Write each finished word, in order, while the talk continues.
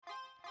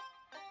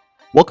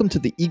Welcome to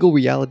the Eagle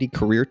Reality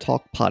Career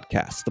Talk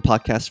podcast, the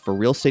podcast for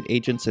real estate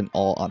agents and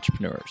all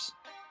entrepreneurs.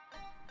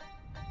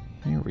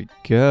 Here we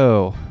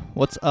go.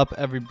 What's up,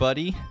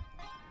 everybody?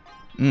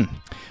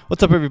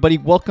 What's up, everybody?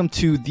 Welcome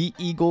to the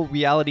Eagle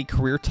Reality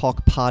Career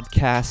Talk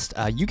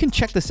podcast. You can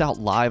check this out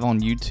live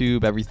on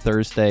YouTube every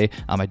Thursday.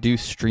 I do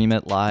stream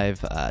it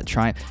live.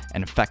 And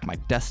in fact, my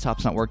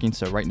desktop's not working,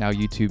 so right now,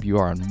 YouTube, you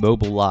are on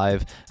mobile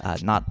live.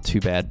 Not too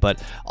bad.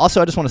 But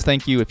also, I just want to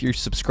thank you if you're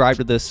subscribed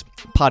to this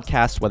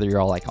podcast, whether you're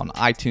all like on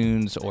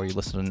iTunes or you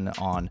listen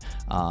on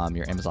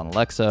your Amazon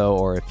Alexa,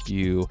 or if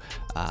you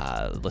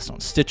listen on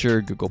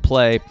Stitcher, Google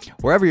Play,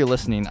 wherever you're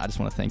listening. I just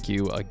want to thank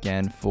you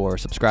again for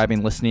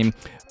subscribing, listening.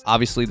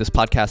 Obviously, this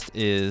podcast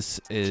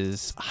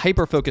is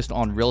hyper focused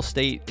on real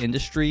estate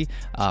industry,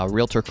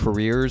 realtor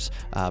careers,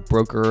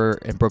 broker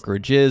and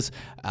brokerages.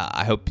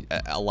 I hope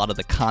a lot of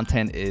the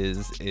content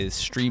is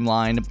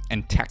streamlined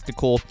and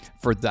tactical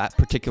for that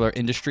particular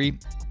industry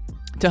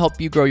to help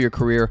you grow your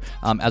career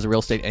as a real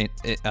estate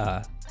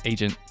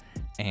agent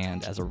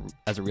and as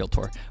a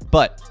realtor.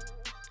 But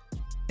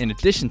in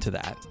addition to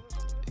that,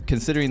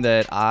 considering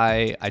that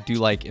I do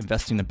like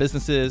investing in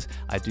businesses,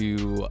 I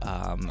do,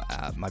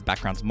 my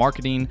background's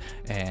marketing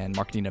and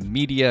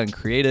media and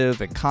creative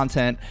and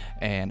content,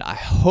 and I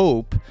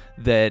hope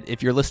that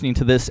if you're listening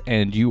to this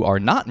and you are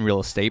not in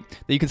real estate,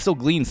 that you can still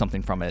glean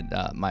something from it.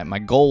 My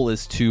goal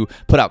is to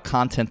put out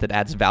content that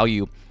adds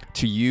value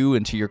to you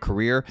and to your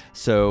career.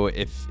 So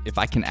if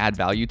I can add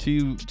value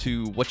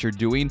to what you're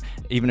doing,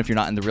 even if you're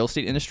not in the real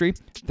estate industry,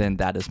 then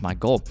that is my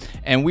goal.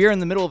 And we are in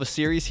the middle of a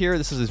series here.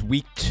 This is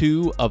week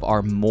 2 of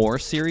our More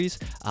series.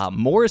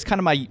 More is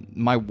kind of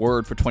my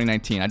word for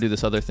 2019. I do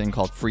this other thing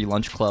called Free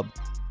Lunch Club.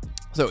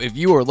 So if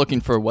you are looking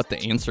for what the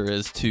answer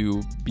is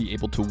to be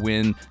able to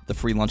win the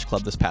Free Lunch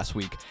Club this past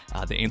week,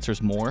 the answer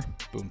is more.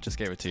 Boom, just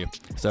gave it to you.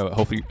 So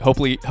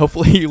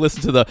hopefully you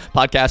listen to the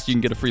podcast, you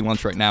can get a free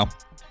lunch right now.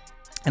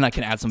 And I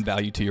can add some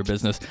value to your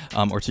business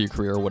or to your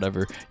career or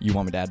whatever you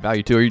want me to add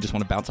value to, or you just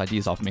want to bounce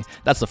ideas off of me.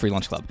 That's the Free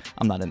Lunch Club.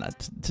 I'm not in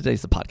that.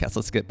 Today's the podcast.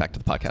 Let's get back to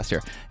the podcast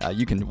here.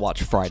 You can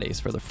watch Fridays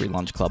for the Free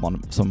Lunch Club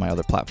on some of my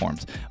other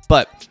platforms.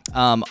 But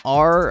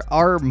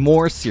our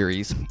More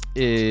series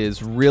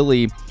is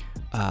really...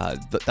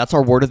 that's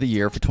our word of the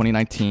year for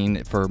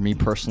 2019 for me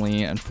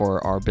personally and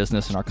for our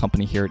business and our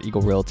company here at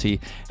Eagle Realty,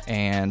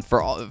 and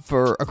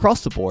for across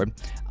the board.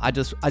 I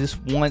just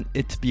want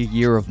it to be a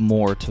year of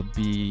more, to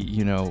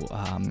be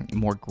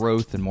more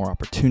growth and more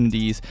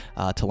opportunities,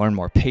 to learn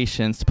more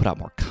patience, to put out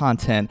more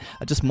content,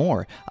 just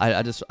more.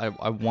 I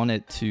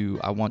want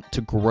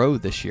to grow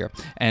this year,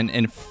 and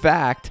in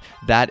fact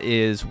that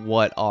is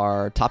what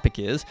our topic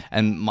is.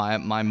 And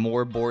my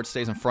More board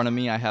stays in front of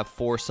me. I have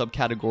 4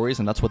 subcategories,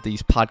 and that's what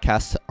these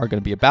podcasts are going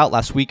to be about.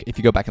 Last week, if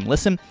you go back and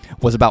listen,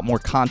 was about more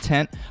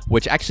content,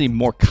 which actually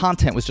more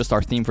content was just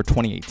our theme for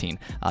 2018,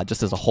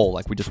 just as a whole.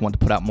 Like, we just wanted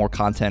to put out more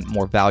content,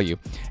 more value,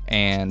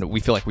 and we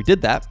feel like we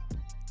did that.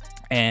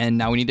 And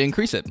now we need to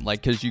increase it,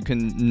 because you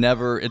can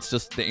never, it's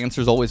just, the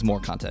answer is always more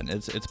content.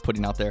 It's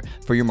putting out there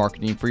for your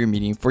marketing, for your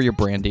meeting, for your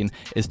branding,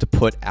 is to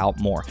put out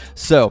more.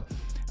 So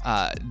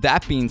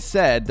that being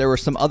said, there were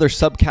some other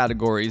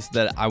subcategories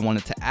that I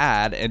wanted to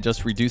add and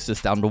just reduce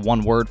this down to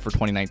one word for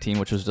 2019,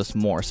 which was just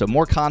more. So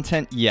more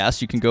content, yes,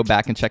 you can go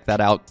back and check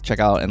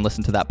out and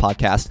listen to that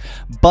podcast.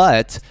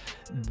 But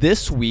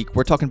this week,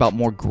 we're talking about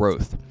more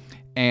growth.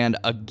 And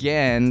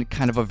again,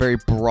 kind of a very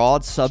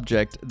broad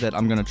subject that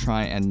I'm going to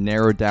try and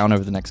narrow down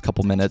over the next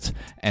couple minutes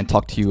and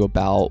talk to you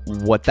about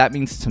what that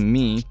means to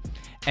me.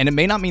 And it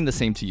may not mean the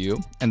same to you,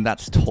 and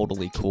that's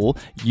totally cool.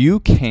 You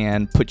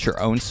can put your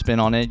own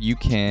spin on it. You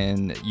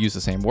can use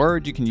the same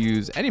word. You can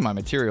use any of my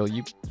material.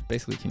 You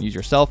basically can use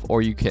yourself,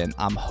 or you can,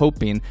 I'm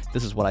hoping,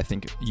 this is what I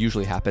think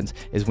usually happens,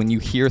 is when you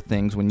hear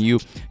things, when you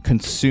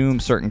consume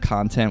certain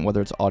content,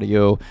 whether it's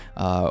audio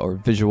or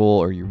visual,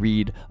 or you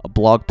read a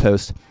blog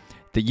post,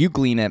 that you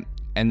glean it,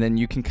 and then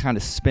you can kind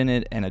of spin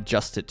it and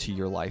adjust it to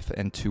your life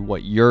and to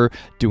what you're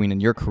doing in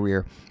your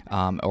career,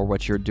 or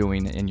what you're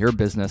doing in your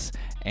business.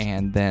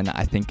 And then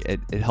I think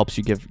it helps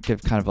you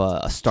give kind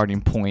of a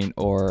starting point,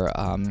 or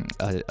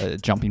a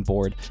jumping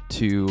board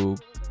to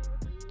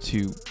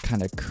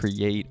kind of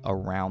create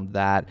around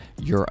that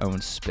your own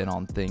spin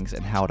on things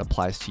and how it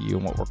applies to you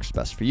and what works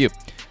best for you.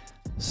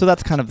 So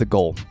that's kind of the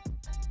goal.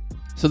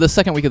 So the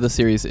second week of the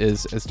series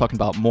is talking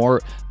about more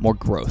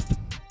growth.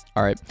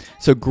 All right.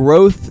 So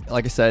growth,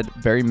 like I said,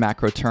 very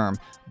macro term,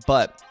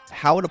 but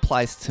how it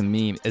applies to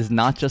me is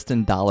not just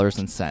in dollars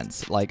and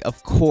cents. Like,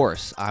 of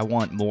course, I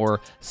want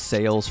more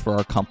sales for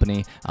our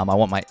company. I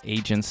want my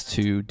agents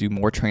to do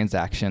more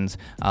transactions.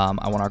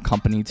 I want our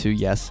company to,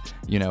 yes,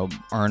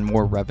 earn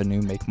more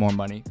revenue, make more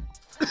money.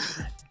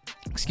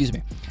 Excuse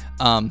me.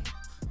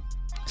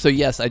 So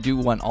yes, I do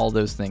want all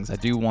those things. I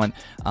do want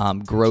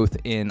growth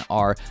in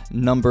our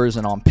numbers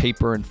and on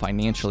paper and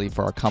financially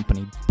for our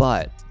company.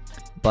 But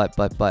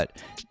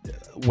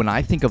when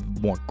I think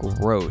of more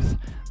growth,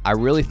 I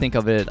really think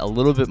of it a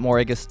little bit more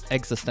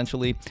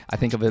existentially. I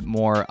think of it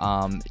more,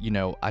 I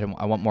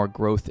want more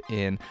growth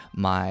in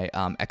my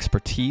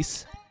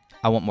expertise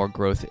I want more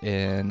growth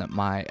in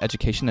my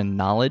education and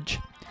knowledge.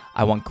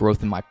 I want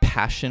growth in my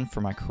passion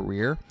for my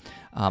career.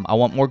 I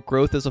want more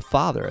growth as a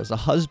father, as a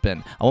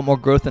husband. I want more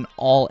growth in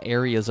all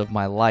areas of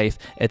my life.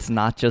 It's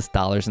not just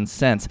dollars and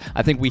cents.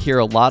 I think we hear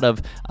a lot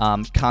of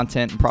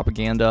content and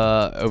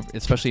propaganda,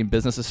 especially in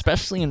business,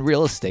 especially in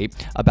real estate,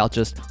 about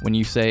just when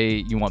you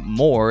say you want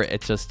more, it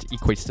just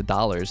equates to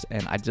dollars.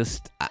 And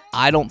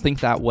I don't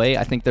think that way.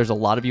 I think there's a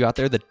lot of you out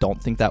there that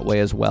don't think that way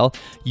as well.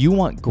 You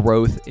want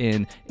growth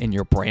in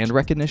your brand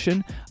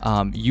recognition.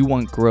 You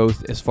want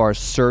growth as far as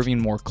serving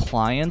more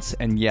clients.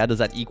 And yeah, does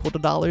that equal to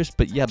dollars?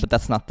 But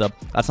that's not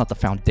the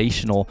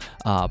foundational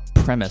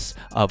premise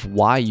of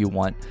why you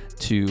want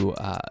to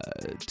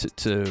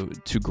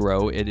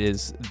grow. It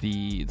is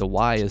the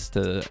why is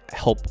to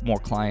help more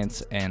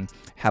clients and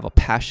have a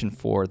passion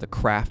for the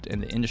craft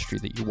and the industry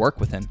that you work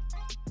within.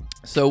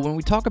 So when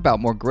we talk about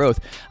more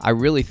growth, I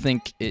really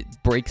think it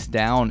breaks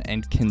down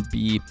and can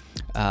be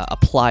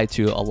applied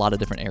to a lot of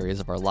different areas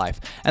of our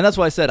life. And that's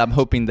why I said I'm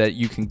hoping that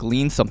you can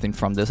glean something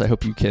from this. I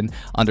hope you can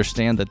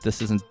understand that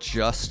this isn't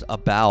just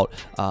about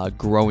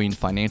growing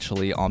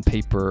financially on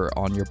paper,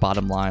 on your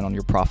bottom line, on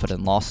your profit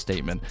and loss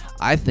statement.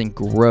 I think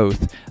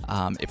growth,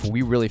 if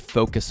we really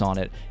focus on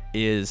it,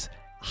 is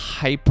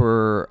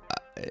hyper.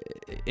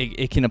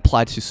 It can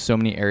apply to so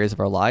many areas of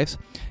our lives.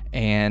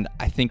 And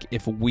I think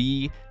if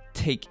we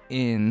take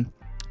in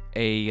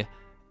a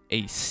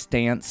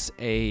stance,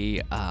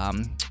 a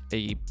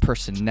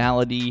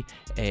personality,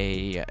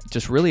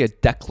 just really a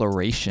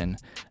declaration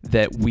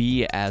that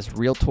we as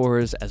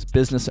realtors, as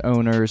business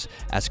owners,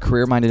 as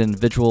career-minded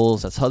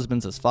individuals, as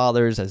husbands, as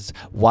fathers, as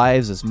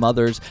wives, as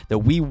mothers, that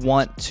we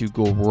want to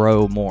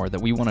grow more,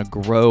 that we want to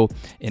grow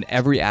in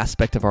every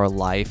aspect of our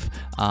life,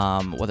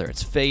 whether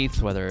it's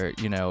faith, whether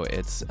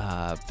it's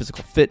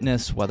physical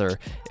fitness, whether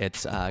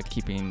it's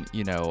keeping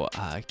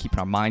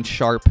our mind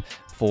sharp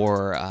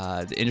for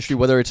the industry,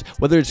 whether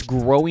it's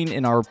growing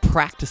in our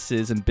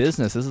practices and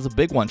business. This is a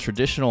big one.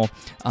 Traditional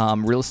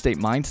real estate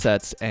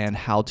mindsets and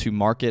how to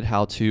market,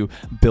 how to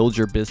build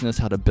your business,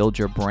 how to build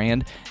your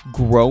brand.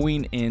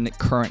 Growing in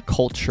current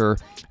culture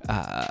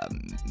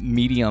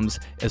mediums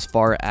as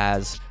far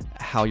as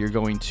how you're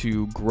going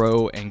to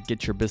grow and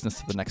get your business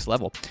to the next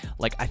level.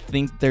 Like, I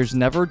think there's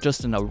never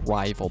just an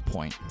arrival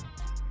point.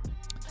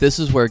 This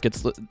is where it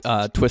gets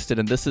twisted,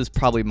 and this is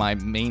probably my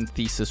main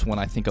thesis when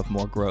I think of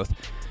more growth.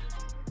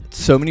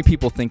 So many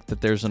people think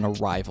that there's an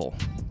arrival,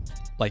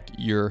 like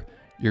you're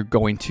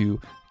going to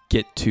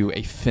get to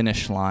a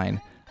finish line,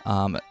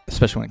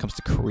 especially when it comes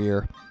to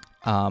career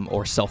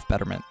or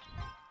self-betterment.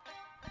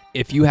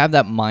 If you have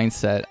that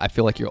mindset, I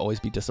feel like you'll always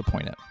be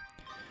disappointed,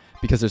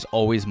 because there's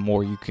always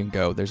more you can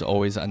go. There's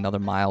always another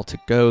mile to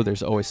go.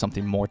 There's always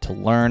something more to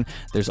learn.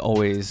 There's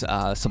always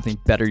something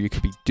better you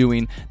could be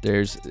doing.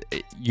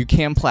 You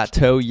can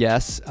plateau,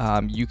 yes.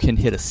 You can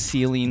hit a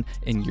ceiling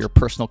in your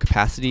personal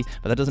capacity,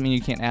 but that doesn't mean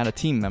you can't add a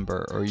team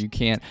member, or you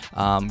can't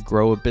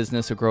grow a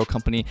business or grow a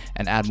company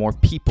and add more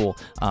people.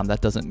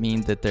 That doesn't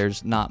mean that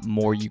there's not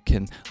more you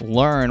can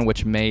learn,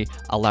 which may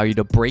allow you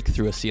to break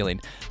through a ceiling.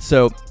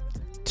 So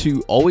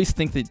to always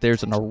think that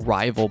there's an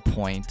arrival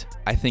point,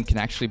 I think, can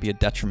actually be a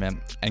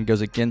detriment and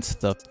goes against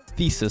the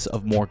thesis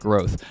of more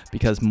growth,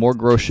 because more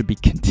growth should be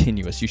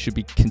continuous. You should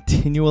be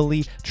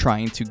continually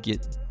trying to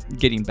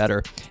getting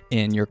better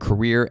in your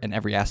career and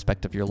every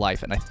aspect of your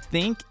life. And I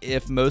think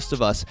if most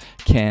of us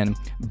can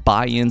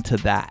buy into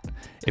that,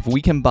 if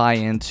we can buy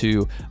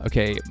into,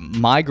 okay,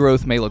 my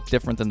growth may look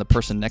different than the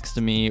person next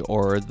to me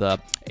or the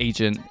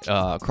agent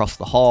across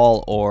the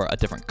hall or a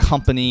different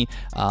company,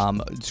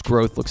 its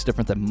growth looks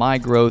different than my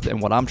growth and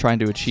what I'm trying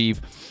to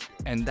achieve,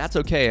 and that's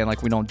okay. And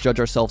like, we don't judge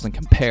ourselves and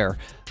compare.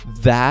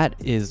 That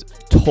is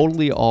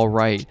totally all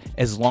right,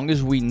 as long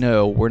as we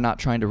know we're not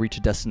trying to reach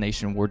a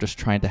destination. We're just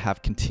trying to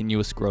have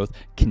continuous growth,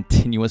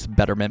 continuous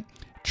betterment,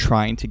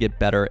 trying to get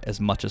better as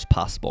much as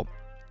possible.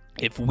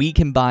 If we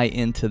can buy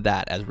into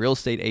that as real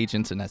estate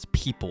agents and as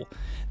people,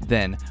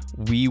 then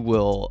we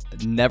will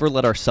never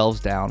let ourselves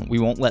down. We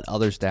won't let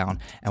others down,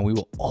 and we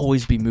will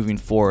always be moving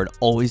forward,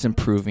 always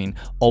improving,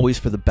 always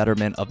for the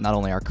betterment of not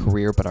only our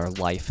career, but our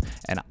life.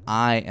 And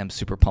I am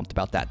super pumped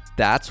about that.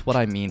 That's what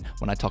I mean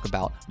when I talk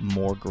about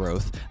more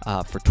growth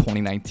for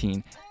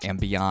 2019 and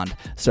beyond.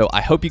 So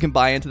I hope you can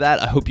buy into that.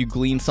 I hope you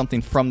glean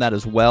something from that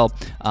as well.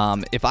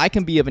 If I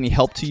can be of any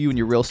help to you in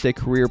your real estate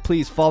career,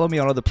 please follow me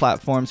on other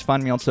platforms,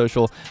 find me on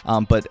social.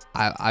 But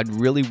I'd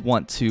really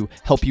want to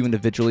help you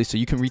individually, so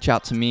you can reach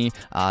out to me,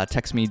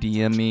 text me,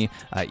 DM me,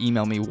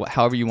 email me,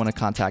 however you want to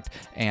contact,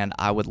 and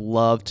I would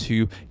love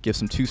to give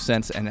some 2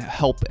 cents and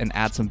help and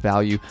add some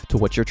value to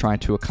what you're trying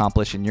to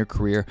accomplish in your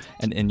career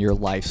and in your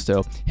life.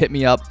 So hit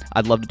me up.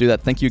 I'd love to do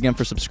that. Thank you again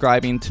for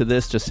subscribing to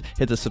this. Just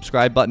hit the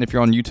subscribe button if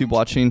you're on YouTube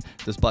watching,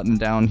 this button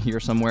down here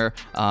somewhere.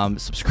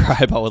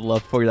 Subscribe. I would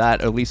love for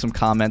that, or leave some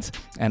comments,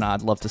 and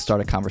I'd love to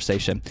start a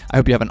conversation. I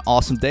hope you have an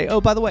awesome day. Oh,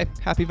 by the way,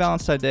 happy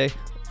Valentine's Day.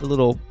 A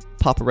little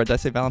pop of red. Did I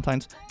say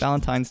Valentine's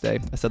Day?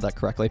 I said that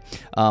correctly.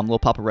 Little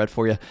pop of red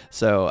for you.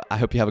 So I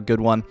hope you have a good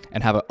one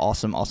and have an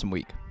awesome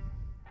week.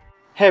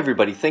 Hey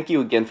everybody, thank you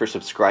again for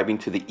subscribing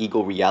to the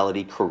Eagle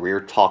Reality Career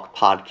Talk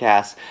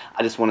podcast.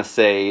 I just want to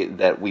say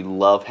that we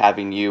love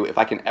having you. If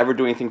I can ever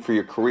do anything for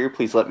your career,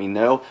 please let me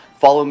know.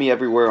 Follow me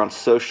everywhere on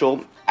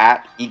social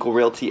at Eagle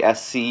Realty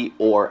SC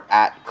or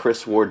at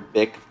Chris Ward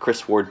Bic,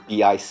 Chris Ward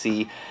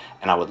BIC,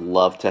 and I would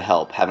love to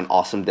help. Have an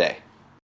awesome day.